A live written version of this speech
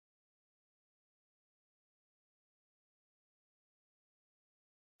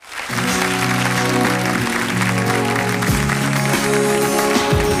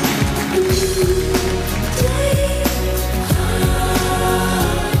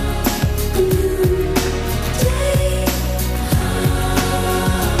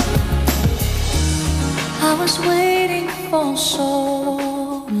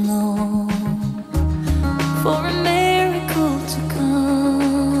so long for a miracle to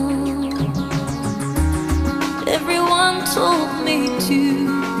come. Everyone told me to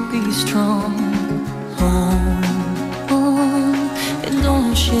be strong. Hold on and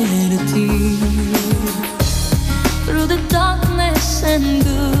don't shed a tear. Through the darkness and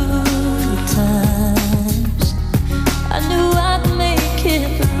good times, I knew I'd make it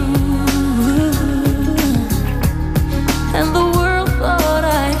through. And the world thought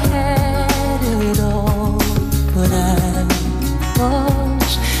I had it all, but I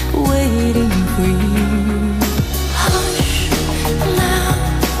was waiting for you. Hush, now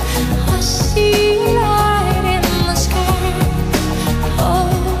I see light in the sky. Oh,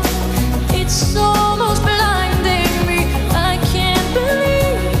 it's almost blinding me. I can't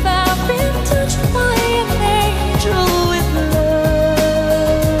believe I've been touched by an angel with love.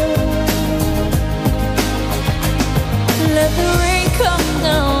 Let the rain come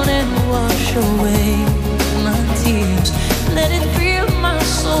down and wash away my tears. Let it fill my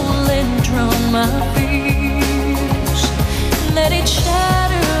soul and drown my fears. Let it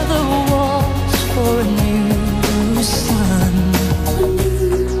shatter the walls for a new sun. A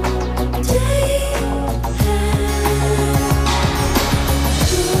new day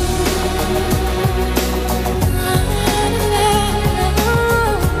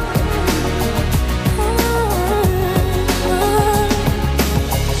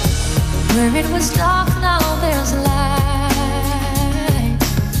where it was dark, now there's light.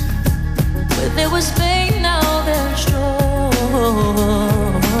 Where there was pain, now there's joy.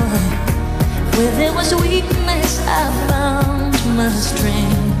 Where there was weakness, I found my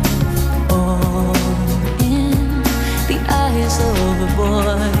strength. All in the eyes of a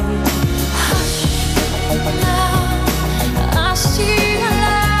boy. Hush, now I see a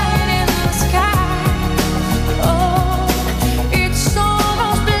light in the sky. Oh, it's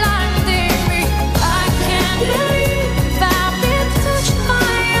almost blinding me. I can't believe I've been touched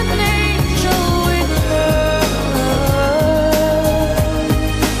by an angel with love.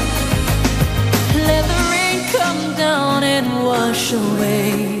 Let the rain come down and wash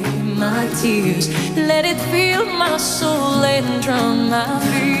away my tears. Let it fill my soul and drown my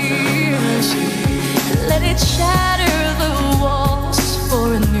fears. Let it shatter the walls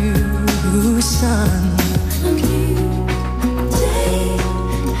for a new sun. A new day.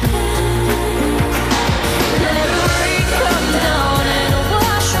 Let the rain come down and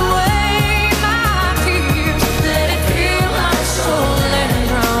wash away my tears. Let it fill my soul and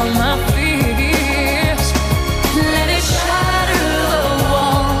drown my fears. Let it shatter the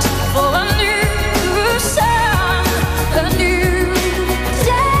walls for a new sun, a new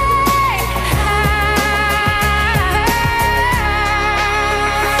day.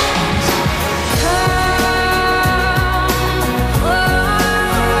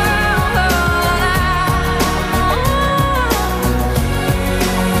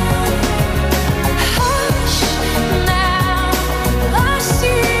 Hush, now I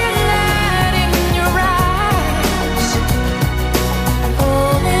see light in your eyes.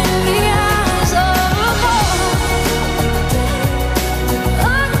 Oh, in the eyes of a boy. I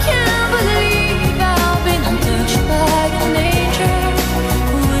can't believe I've been touched by an angel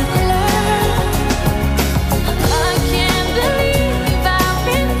with love. I can't believe I've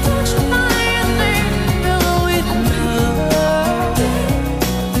been touched by an angel with love.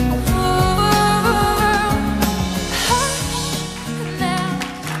 Hush now.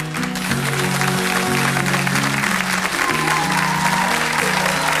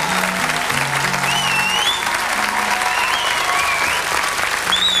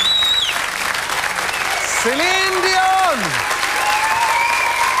 Celine Dion!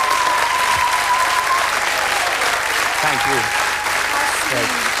 Thank you. Great.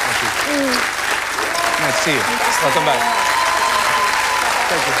 Thank you. Nice to see you. Welcome back.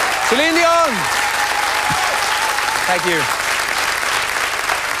 Thank you. Celine Dion! Thank you.